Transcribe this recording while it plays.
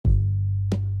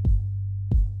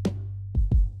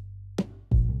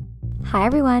Hi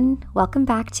everyone, welcome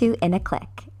back to In a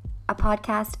Click, a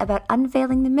podcast about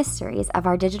unveiling the mysteries of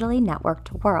our digitally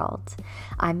networked world.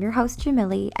 I'm your host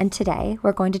Jamili, and today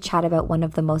we're going to chat about one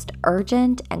of the most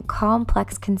urgent and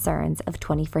complex concerns of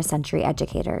 21st century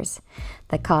educators,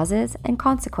 the causes and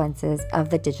consequences of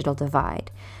the digital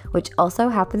divide, which also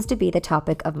happens to be the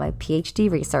topic of my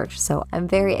PhD research, so I'm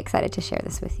very excited to share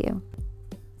this with you.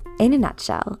 In a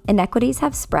nutshell, inequities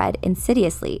have spread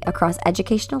insidiously across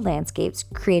educational landscapes,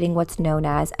 creating what's known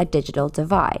as a digital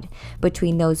divide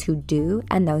between those who do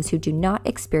and those who do not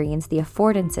experience the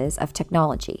affordances of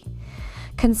technology.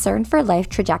 Concern for life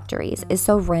trajectories is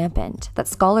so rampant that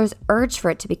scholars urge for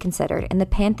it to be considered in the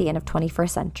pantheon of 21st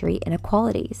century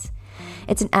inequalities.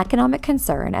 It's an economic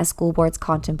concern as school boards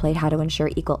contemplate how to ensure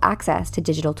equal access to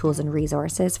digital tools and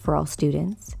resources for all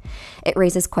students. It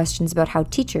raises questions about how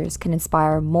teachers can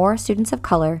inspire more students of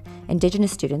color,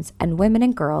 Indigenous students, and women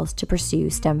and girls to pursue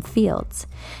STEM fields.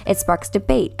 It sparks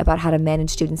debate about how to manage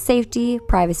student safety,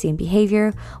 privacy, and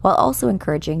behavior, while also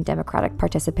encouraging democratic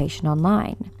participation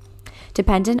online.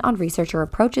 Dependent on researcher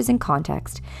approaches and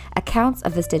context, accounts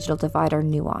of this digital divide are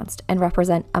nuanced and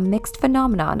represent a mixed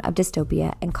phenomenon of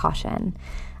dystopia and caution.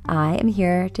 I am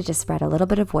here to just spread a little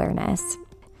bit of awareness.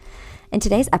 In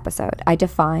today's episode, I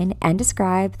define and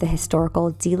describe the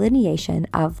historical delineation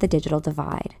of the digital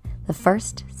divide, the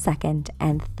first, second,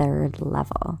 and third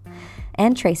level,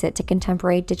 and trace it to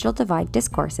contemporary digital divide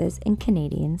discourses in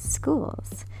Canadian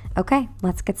schools. Okay,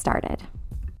 let's get started.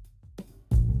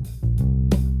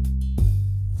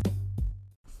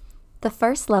 The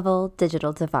first level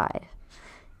digital divide.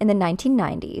 In the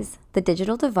 1990s, the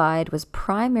digital divide was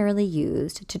primarily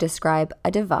used to describe a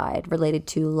divide related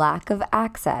to lack of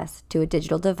access to a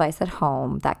digital device at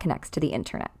home that connects to the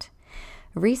internet.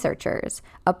 Researchers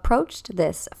approached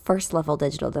this first level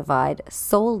digital divide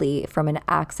solely from an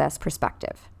access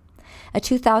perspective. A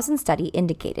 2000 study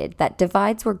indicated that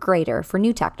divides were greater for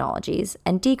new technologies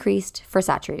and decreased for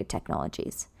saturated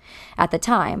technologies. At the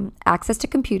time, access to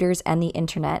computers and the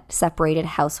internet separated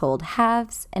household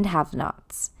haves and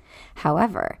have-nots.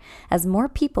 However, as more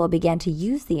people began to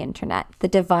use the internet, the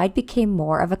divide became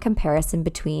more of a comparison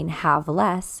between have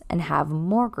less and have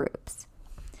more groups.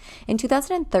 In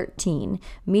 2013,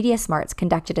 MediaSmarts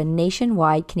conducted a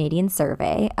nationwide Canadian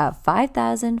survey of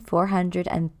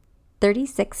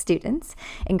 5,436 students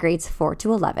in grades 4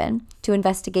 to 11 to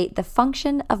investigate the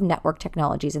function of network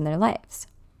technologies in their lives.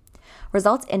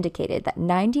 Results indicated that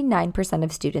 99%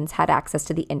 of students had access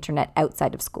to the internet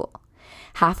outside of school.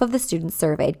 Half of the students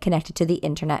surveyed connected to the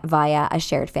internet via a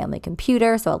shared family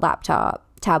computer, so a laptop,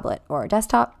 tablet, or a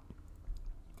desktop.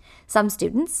 Some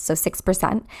students, so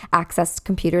 6%, accessed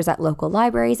computers at local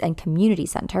libraries and community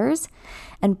centers,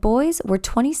 and boys were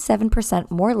 27%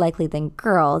 more likely than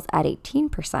girls at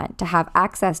 18% to have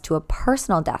access to a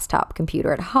personal desktop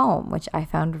computer at home, which I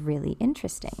found really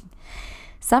interesting.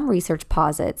 Some research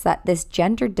posits that this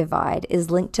gender divide is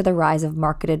linked to the rise of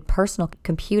marketed personal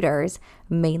computers,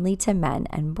 mainly to men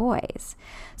and boys.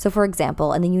 So, for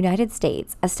example, in the United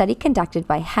States, a study conducted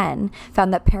by Hen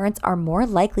found that parents are more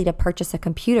likely to purchase a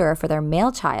computer for their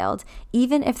male child,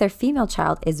 even if their female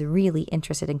child is really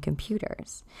interested in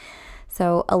computers.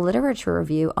 So, a literature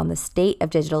review on the state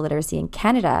of digital literacy in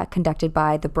Canada, conducted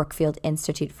by the Brookfield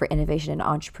Institute for Innovation and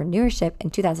Entrepreneurship in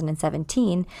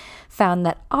 2017, found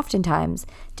that oftentimes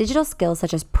digital skills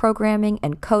such as programming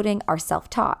and coding are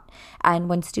self-taught. And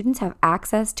when students have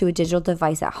access to a digital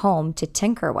device at home to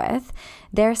tinker with,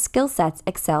 their skill sets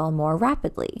excel more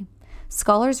rapidly.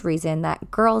 Scholars reason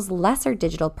that girls' lesser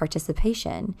digital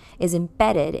participation is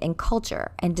embedded in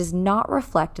culture and does not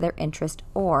reflect their interest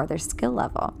or their skill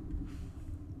level.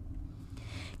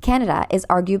 Canada is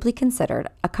arguably considered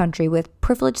a country with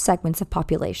privileged segments of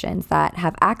populations that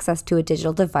have access to a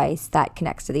digital device that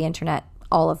connects to the internet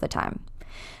all of the time.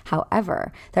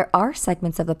 However, there are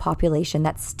segments of the population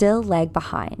that still lag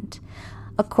behind.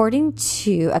 According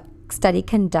to a study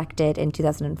conducted in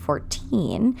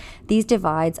 2014, these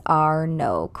divides are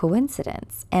no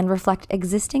coincidence and reflect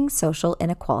existing social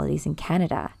inequalities in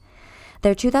Canada.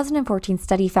 Their 2014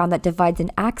 study found that divides in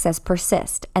access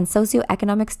persist, and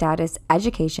socioeconomic status,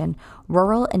 education,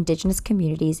 rural Indigenous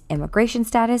communities, immigration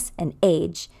status, and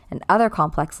age, and other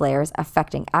complex layers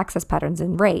affecting access patterns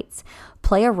and rates,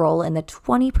 play a role in the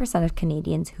 20% of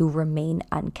Canadians who remain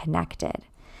unconnected.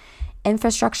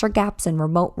 Infrastructure gaps in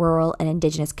remote, rural, and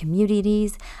Indigenous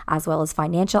communities, as well as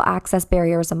financial access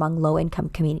barriers among low-income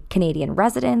Canadian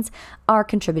residents, are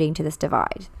contributing to this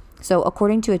divide. So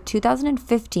according to a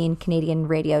 2015 Canadian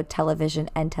Radio, Television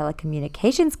and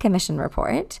Telecommunications Commission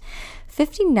report,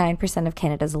 59% of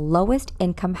Canada's lowest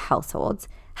income households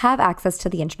have access to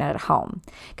the internet at home,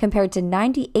 compared to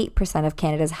 98% of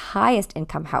Canada's highest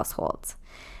income households.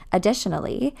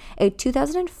 Additionally, a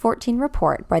 2014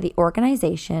 report by the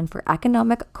Organization for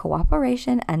Economic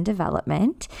Cooperation and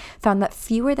Development found that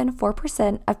fewer than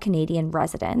 4% of Canadian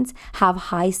residents have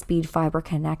high-speed fiber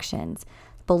connections,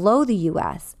 below the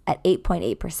US at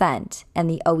 8.8% and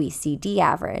the OECD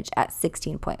average at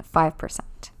 16.5%.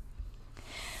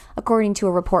 According to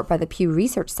a report by the Pew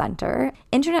Research Center,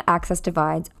 internet access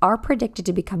divides are predicted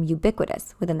to become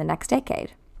ubiquitous within the next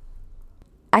decade.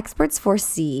 Experts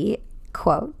foresee,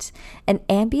 quote, an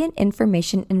ambient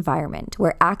information environment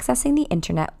where accessing the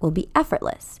internet will be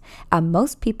effortless, and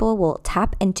most people will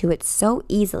tap into it so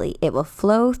easily it will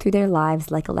flow through their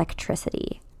lives like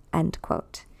electricity, end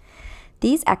quote.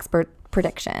 These expert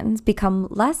predictions become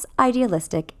less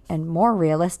idealistic and more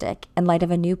realistic in light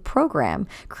of a new program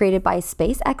created by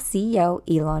SpaceX CEO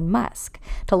Elon Musk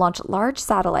to launch large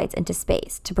satellites into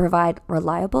space to provide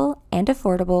reliable and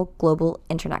affordable global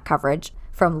internet coverage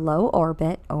from low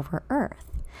orbit over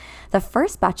Earth. The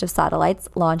first batch of satellites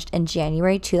launched in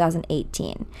January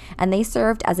 2018, and they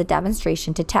served as a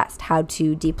demonstration to test how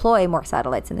to deploy more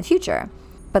satellites in the future.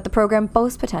 But the program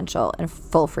boasts potential in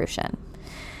full fruition.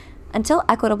 Until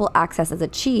equitable access is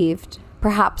achieved,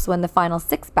 perhaps when the final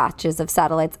 6 batches of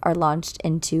satellites are launched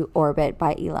into orbit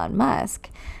by Elon Musk,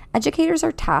 educators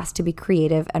are tasked to be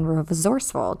creative and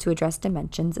resourceful to address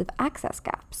dimensions of access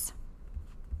gaps.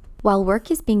 While work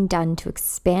is being done to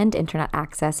expand internet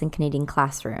access in Canadian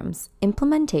classrooms,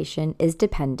 implementation is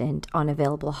dependent on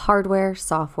available hardware,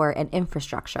 software, and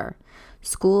infrastructure,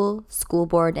 school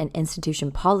board, and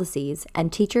institution policies,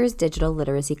 and teachers' digital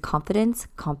literacy confidence,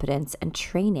 competence, and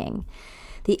training.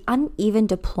 The uneven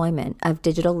deployment of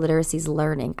digital literacy's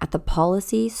learning at the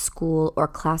policy, school, or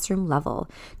classroom level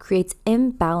creates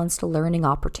imbalanced learning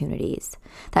opportunities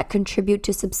that contribute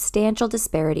to substantial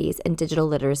disparities in digital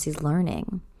literacy's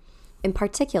learning. In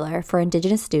particular, for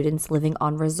Indigenous students living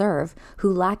on reserve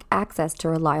who lack access to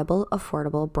reliable,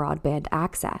 affordable broadband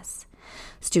access,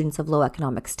 students of low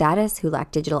economic status who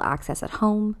lack digital access at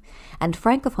home, and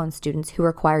Francophone students who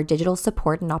require digital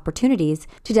support and opportunities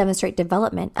to demonstrate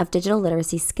development of digital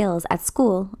literacy skills at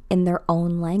school in their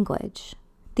own language.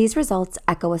 These results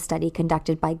echo a study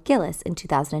conducted by Gillis in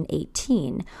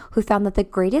 2018, who found that the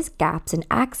greatest gaps in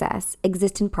access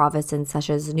exist in provinces such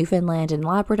as Newfoundland and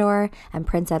Labrador and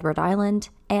Prince Edward Island,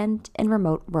 and in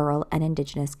remote rural and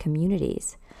Indigenous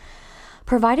communities.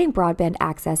 Providing broadband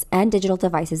access and digital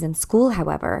devices in school,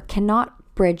 however,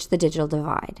 cannot bridge the digital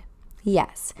divide.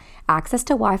 Yes, access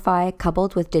to Wi-Fi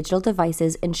coupled with digital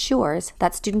devices ensures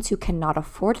that students who cannot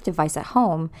afford a device at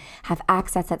home have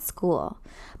access at school.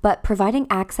 But providing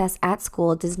access at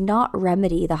school does not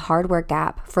remedy the hardware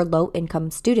gap for low-income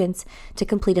students to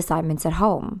complete assignments at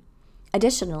home.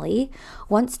 Additionally,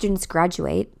 once students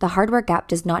graduate, the hardware gap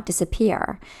does not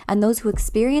disappear, and those who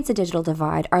experience a digital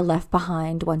divide are left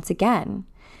behind once again.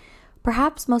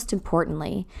 Perhaps most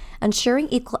importantly, ensuring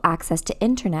equal access to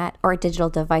internet or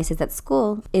digital devices at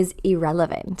school is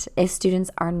irrelevant if students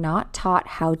are not taught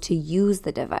how to use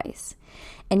the device.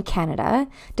 In Canada,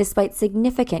 despite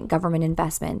significant government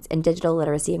investments in digital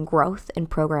literacy and growth in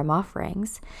program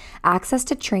offerings, access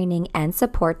to training and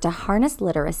support to harness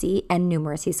literacy and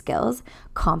numeracy skills,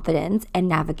 confidence, and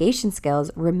navigation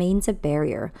skills remains a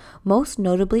barrier, most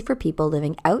notably for people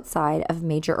living outside of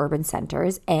major urban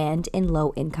centers and in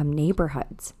low-income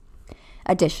neighborhoods.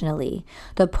 Additionally,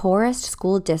 the poorest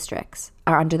school districts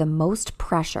are under the most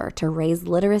pressure to raise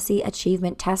literacy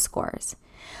achievement test scores.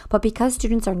 But because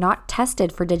students are not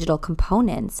tested for digital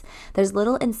components, there's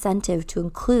little incentive to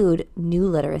include new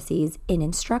literacies in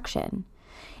instruction.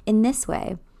 In this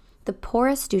way, the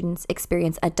poorest students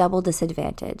experience a double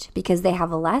disadvantage because they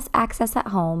have less access at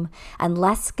home and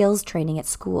less skills training at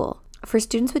school. For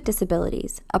students with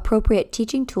disabilities, appropriate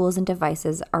teaching tools and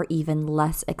devices are even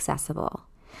less accessible.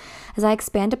 As I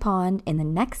expand upon in the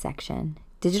next section,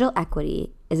 digital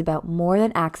equity is about more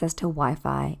than access to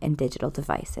Wi-Fi and digital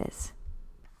devices.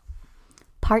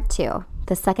 Part 2,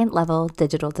 the second level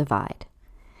digital divide.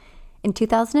 In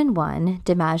 2001,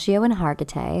 DiMaggio and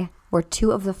Hargitay were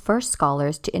two of the first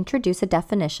scholars to introduce a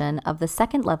definition of the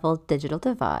second level digital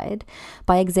divide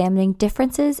by examining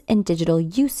differences in digital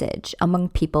usage among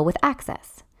people with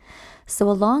access. So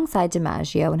alongside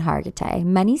DiMaggio and Hargitay,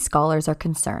 many scholars are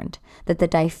concerned that the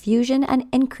diffusion and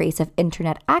increase of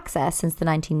internet access since the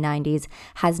 1990s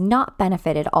has not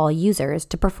benefited all users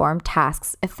to perform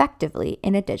tasks effectively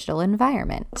in a digital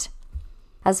environment.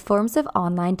 As forms of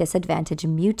online disadvantage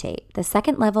mutate, the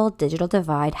second-level digital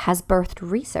divide has birthed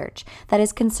research that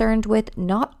is concerned with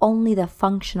not only the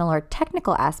functional or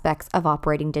technical aspects of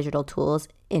operating digital tools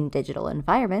in digital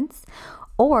environments,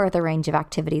 or the range of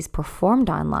activities performed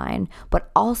online,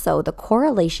 but also the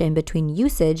correlation between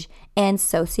usage and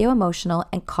socio-emotional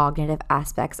and cognitive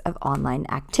aspects of online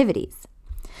activities.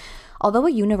 Although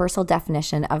a universal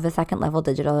definition of the second-level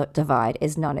digital divide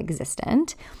is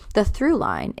non-existent, the through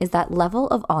line is that level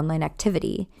of online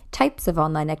activity, types of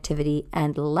online activity,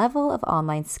 and level of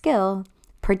online skill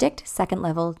predict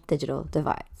second-level digital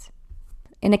divides.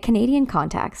 In a Canadian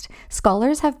context,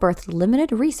 scholars have birthed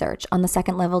limited research on the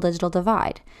second-level digital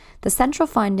divide. The central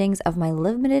findings of my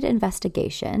limited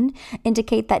investigation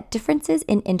indicate that differences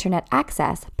in internet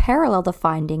access parallel the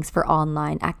findings for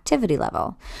online activity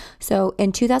level. So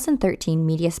in 2013,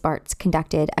 MediaSparts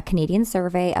conducted a Canadian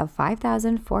survey of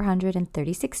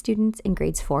 5,436 students in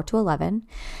grades 4 to 11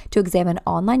 to examine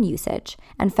online usage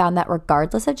and found that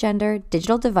regardless of gender,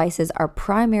 digital devices are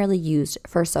primarily used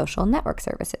for social network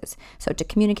services. So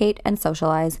to communicate and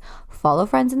socialize, follow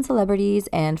friends and celebrities,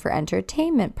 and for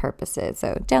entertainment purposes,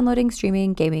 so downloading,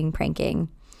 streaming, gaming, pranking.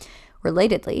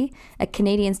 Relatedly, a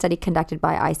Canadian study conducted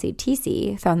by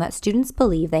ICTC found that students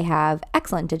believe they have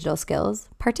excellent digital skills,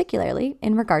 particularly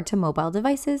in regard to mobile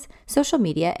devices, social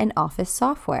media, and office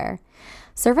software.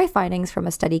 Survey findings from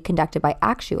a study conducted by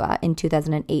Actua in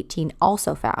 2018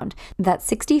 also found that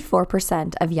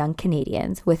 64% of young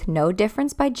Canadians, with no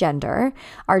difference by gender,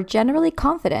 are generally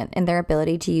confident in their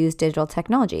ability to use digital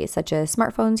technologies such as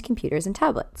smartphones, computers, and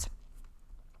tablets.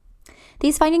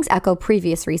 These findings echo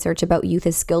previous research about youth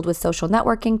as skilled with social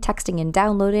networking, texting and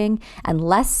downloading, and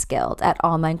less skilled at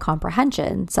online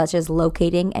comprehension, such as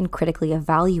locating and critically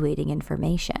evaluating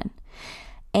information,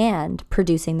 and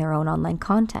producing their own online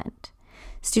content.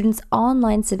 Students'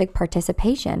 online civic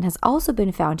participation has also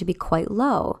been found to be quite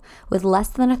low, with less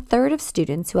than a third of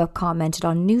students who have commented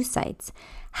on news sites,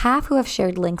 half who have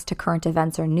shared links to current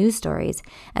events or news stories,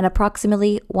 and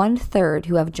approximately 1/3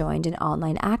 who have joined an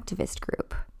online activist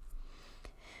group.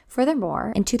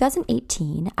 Furthermore, in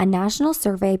 2018, a national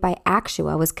survey by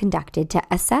Actua was conducted to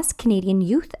assess Canadian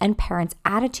youth and parents'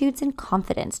 attitudes and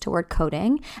confidence toward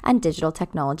coding and digital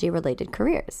technology-related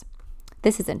careers.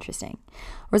 This is interesting.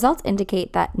 Results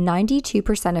indicate that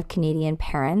 92% of Canadian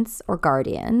parents or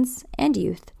guardians and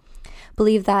youth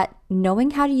believe that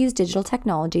knowing how to use digital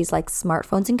technologies like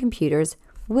smartphones and computers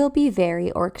will be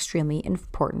very or extremely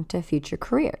important to future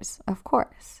careers, of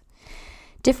course.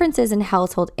 Differences in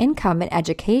household income and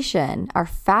education are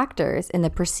factors in the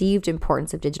perceived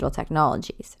importance of digital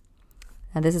technologies.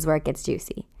 Now, this is where it gets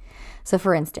juicy. So,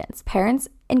 for instance, parents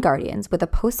and guardians with a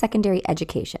post-secondary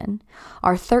education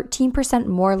are 13%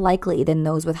 more likely than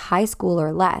those with high school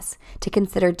or less to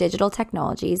consider digital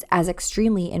technologies as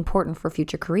extremely important for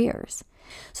future careers.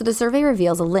 So the survey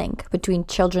reveals a link between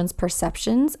children's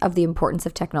perceptions of the importance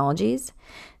of technologies,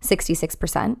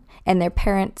 66%, and their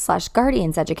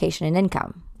parent/guardian's education and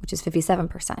income, which is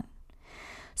 57%.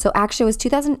 So Actua's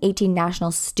 2018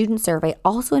 National Student Survey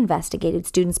also investigated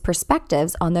students'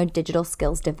 perspectives on their digital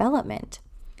skills development.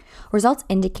 Results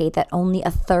indicate that only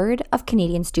a third of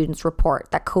Canadian students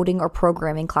report that coding or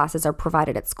programming classes are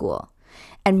provided at school.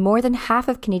 And more than half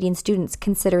of Canadian students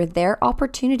consider their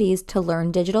opportunities to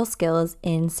learn digital skills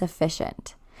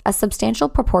insufficient. A substantial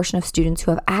proportion of students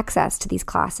who have access to these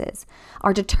classes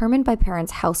are determined by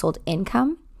parents' household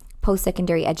income,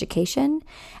 post-secondary education,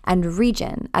 and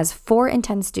region, as 4 in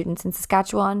 10 students in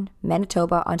Saskatchewan,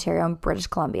 Manitoba, Ontario, and British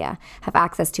Columbia have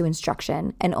access to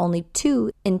instruction, and only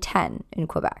 2 in 10 in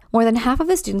Quebec. More than half of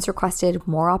the students requested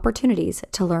more opportunities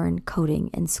to learn coding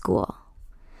in school.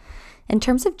 In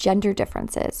terms of gender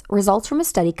differences, results from a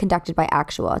study conducted by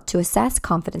Actua to assess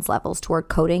confidence levels toward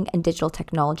coding and digital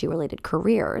technology-related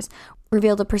careers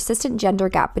revealed a persistent gender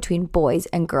gap between boys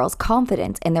and girls'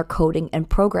 confidence in their coding and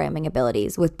programming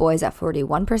abilities, with boys at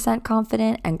 41%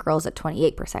 confident and girls at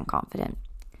 28% confident.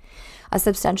 A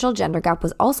substantial gender gap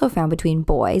was also found between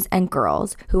boys and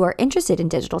girls who are interested in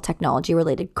digital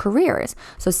technology-related careers.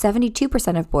 So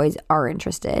 72% of boys are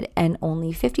interested and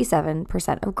only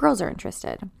 57% of girls are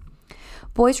interested.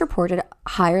 Boys reported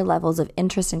higher levels of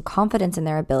interest and confidence in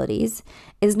their abilities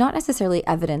is not necessarily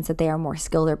evidence that they are more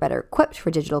skilled or better equipped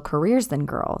for digital careers than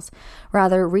girls.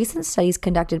 Rather, recent studies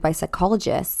conducted by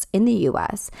psychologists in the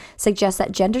US suggest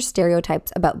that gender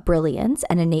stereotypes about brilliance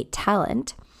and innate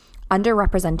talent,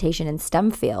 underrepresentation in STEM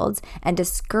fields, and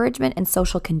discouragement in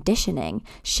social conditioning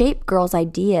shape girls'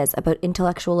 ideas about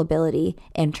intellectual ability,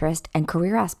 interest, and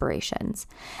career aspirations,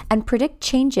 and predict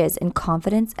changes in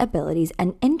confidence, abilities,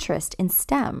 and interest in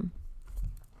STEM.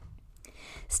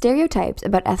 Stereotypes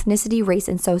about ethnicity, race,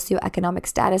 and socioeconomic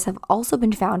status have also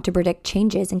been found to predict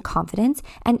changes in confidence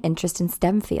and interest in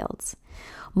STEM fields.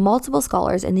 Multiple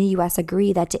scholars in the US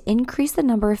agree that to increase the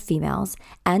number of females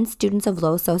and students of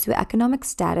low socioeconomic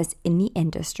status in the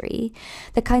industry,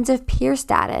 the kinds of peer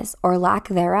status or lack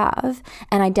thereof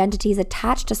and identities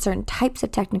attached to certain types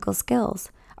of technical skills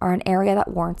are an area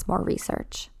that warrants more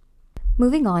research.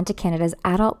 Moving on to Canada's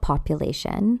adult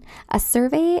population, a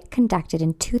survey conducted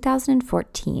in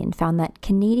 2014 found that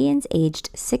Canadians aged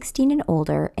 16 and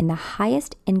older in the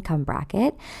highest income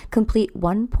bracket complete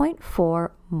 1.4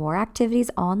 more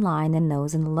activities online than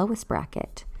those in the lowest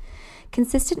bracket.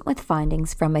 Consistent with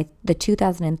findings from the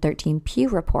 2013 Pew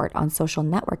Report on social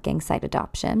networking site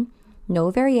adoption, no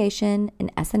variation in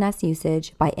SNS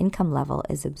usage by income level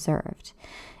is observed.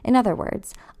 In other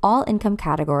words, all income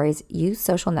categories use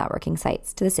social networking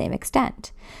sites to the same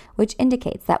extent, which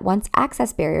indicates that once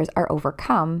access barriers are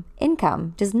overcome,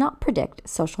 income does not predict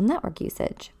social network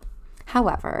usage.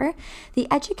 However, the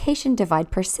education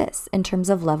divide persists in terms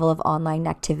of level of online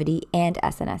activity and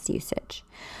SNS usage.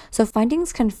 So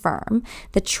findings confirm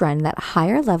the trend that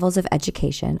higher levels of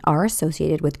education are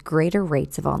associated with greater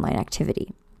rates of online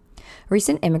activity.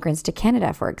 Recent immigrants to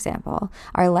Canada, for example,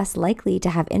 are less likely to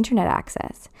have internet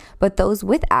access, but those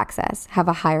with access have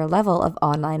a higher level of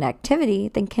online activity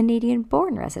than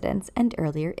Canadian-born residents and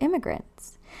earlier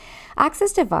immigrants.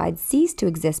 Access divides cease to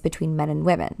exist between men and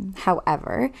women.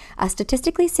 However, a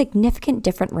statistically significant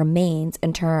difference remains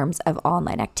in terms of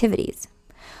online activities.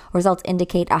 Results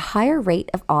indicate a higher rate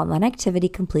of online activity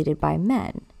completed by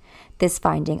men. This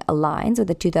finding aligns with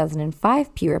the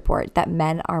 2005 Pew Report that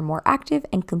men are more active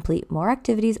and complete more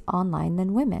activities online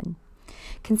than women.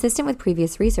 Consistent with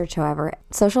previous research, however,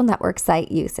 social network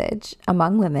site usage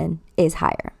among women is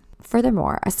higher.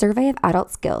 Furthermore, a survey of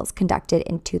adult skills conducted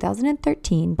in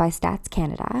 2013 by Stats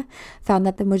Canada found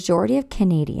that the majority of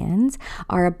Canadians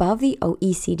are above the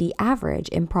OECD average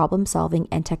in problem solving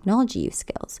and technology use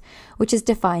skills, which is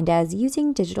defined as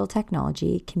using digital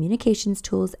technology, communications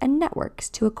tools, and networks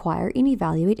to acquire and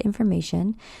evaluate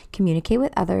information, communicate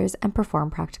with others, and perform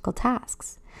practical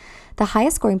tasks. The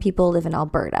highest scoring people live in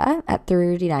Alberta at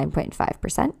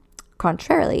 39.5%.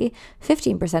 Contrarily,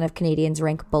 15% of Canadians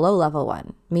rank below level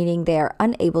 1, meaning they are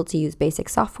unable to use basic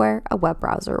software, a web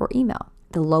browser, or email.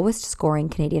 The lowest scoring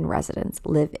Canadian residents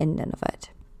live in Nunavut.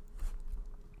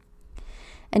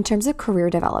 In terms of career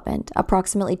development,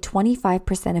 approximately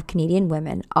 25% of Canadian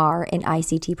women are in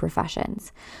ICT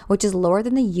professions, which is lower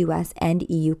than the US and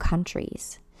EU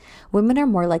countries. Women are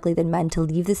more likely than men to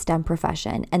leave the STEM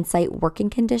profession and cite working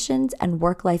conditions and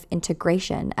work-life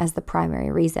integration as the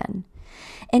primary reason.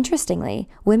 Interestingly,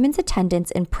 women's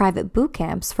attendance in private boot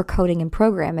camps for coding and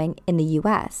programming in the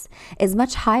US is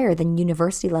much higher than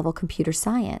university-level computer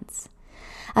science.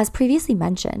 As previously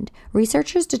mentioned,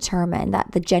 researchers determined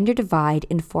that the gender divide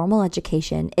in formal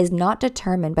education is not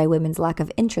determined by women's lack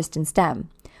of interest in STEM,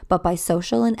 but by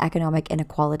social and economic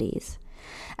inequalities.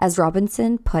 As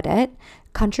Robinson put it,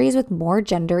 countries with more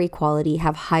gender equality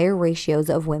have higher ratios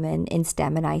of women in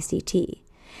STEM and ICT.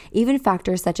 Even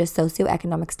factors such as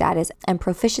socioeconomic status and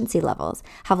proficiency levels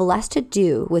have less to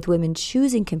do with women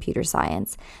choosing computer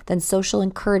science than social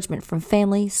encouragement from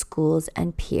family, schools,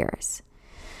 and peers.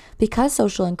 Because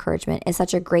social encouragement is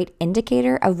such a great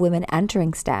indicator of women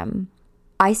entering STEM,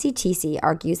 ICTC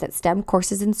argues that STEM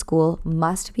courses in school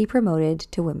must be promoted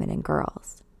to women and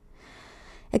girls.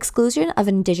 Exclusion of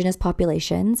Indigenous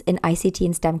populations in ICT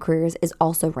and STEM careers is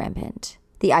also rampant.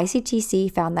 The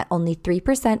ICTC found that only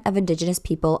 3% of Indigenous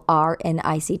people are in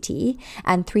ICT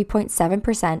and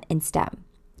 3.7% in STEM.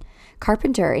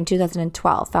 Carpenter in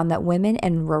 2012 found that women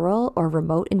in rural or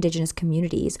remote Indigenous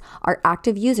communities are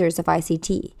active users of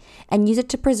ICT and use it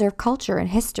to preserve culture and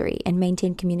history and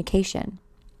maintain communication.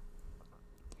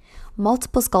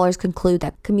 Multiple scholars conclude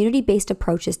that community-based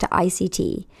approaches to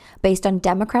ICT, based on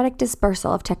democratic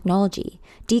dispersal of technology,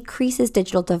 decreases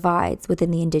digital divides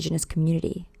within the Indigenous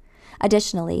community.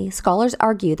 Additionally, scholars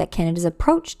argue that Canada's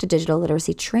approach to digital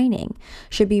literacy training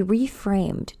should be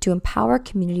reframed to empower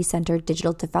community-centered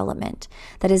digital development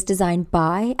that is designed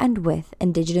by and with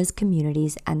Indigenous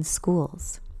communities and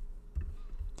schools.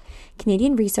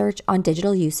 Canadian research on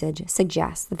digital usage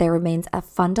suggests that there remains a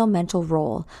fundamental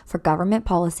role for government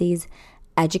policies,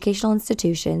 educational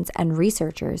institutions, and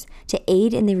researchers to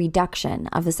aid in the reduction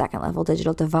of the second-level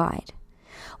digital divide.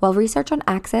 While research on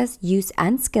access, use,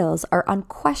 and skills are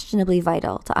unquestionably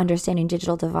vital to understanding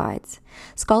digital divides,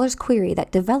 scholars query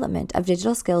that development of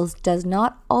digital skills does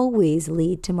not always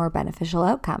lead to more beneficial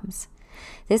outcomes.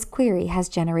 This query has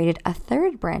generated a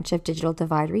third branch of digital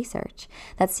divide research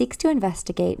that seeks to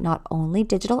investigate not only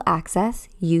digital access,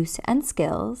 use, and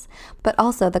skills, but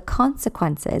also the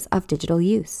consequences of digital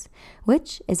use,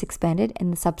 which is expanded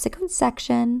in the subsequent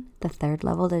section, the third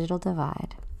level digital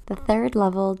divide. The third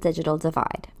level digital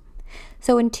divide.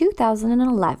 So in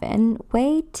 2011,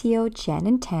 Wei, Teo, Chen,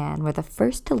 and Tan were the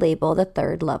first to label the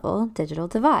third level digital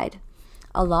divide.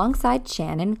 Alongside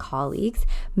Chan and colleagues,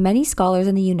 many scholars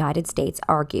in the United States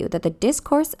argue that the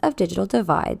discourse of digital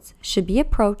divides should be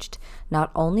approached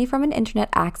not only from an internet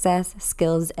access,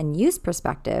 skills, and use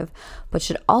perspective, but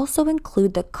should also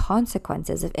include the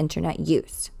consequences of internet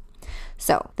use.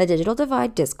 So, the digital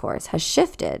divide discourse has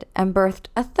shifted and birthed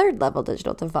a third level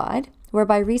digital divide,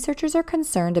 whereby researchers are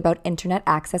concerned about internet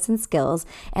access and skills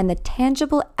and the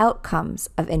tangible outcomes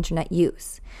of internet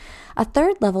use. A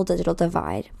third level digital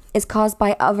divide is caused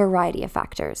by a variety of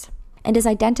factors and is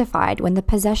identified when the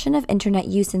possession of internet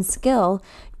use and skill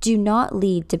do not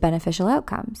lead to beneficial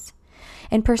outcomes.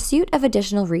 In pursuit of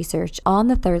additional research on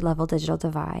the third level digital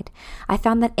divide, I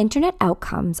found that internet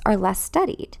outcomes are less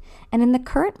studied, and in the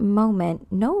current moment,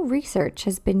 no research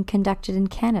has been conducted in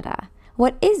Canada.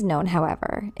 What is known,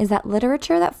 however, is that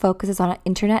literature that focuses on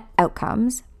internet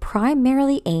outcomes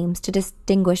primarily aims to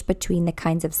distinguish between the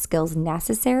kinds of skills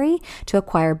necessary to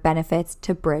acquire benefits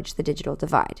to bridge the digital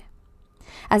divide.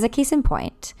 As a case in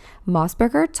point,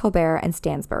 Mossberger, Tolbert, and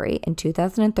Stansbury in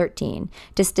 2013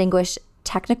 distinguished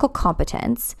technical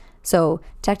competence, so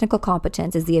technical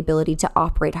competence is the ability to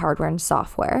operate hardware and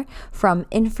software, from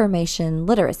information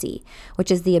literacy, which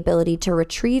is the ability to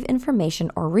retrieve information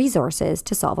or resources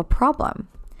to solve a problem.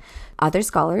 Other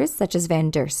scholars, such as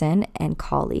Van Dersen and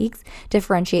colleagues,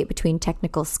 differentiate between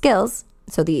technical skills,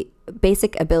 so the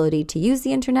basic ability to use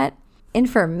the internet,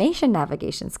 information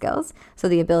navigation skills, so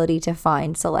the ability to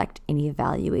find, select, and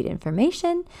evaluate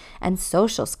information, and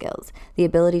social skills, the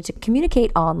ability to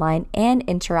communicate online and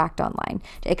interact online,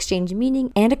 to exchange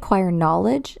meaning and acquire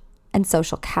knowledge and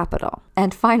social capital.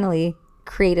 And finally,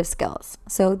 creative skills,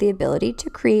 so the ability to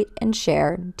create and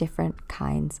share different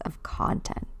kinds of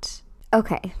content.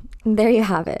 Okay, there you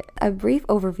have it, a brief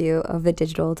overview of the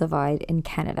digital divide in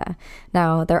Canada.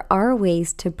 Now, there are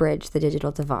ways to bridge the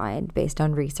digital divide based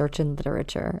on research and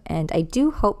literature, and I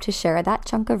do hope to share that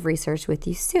chunk of research with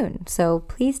you soon, so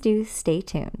please do stay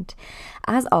tuned.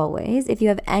 As always, if you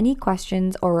have any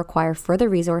questions or require further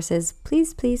resources,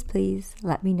 please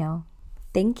let me know.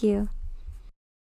 Thank you.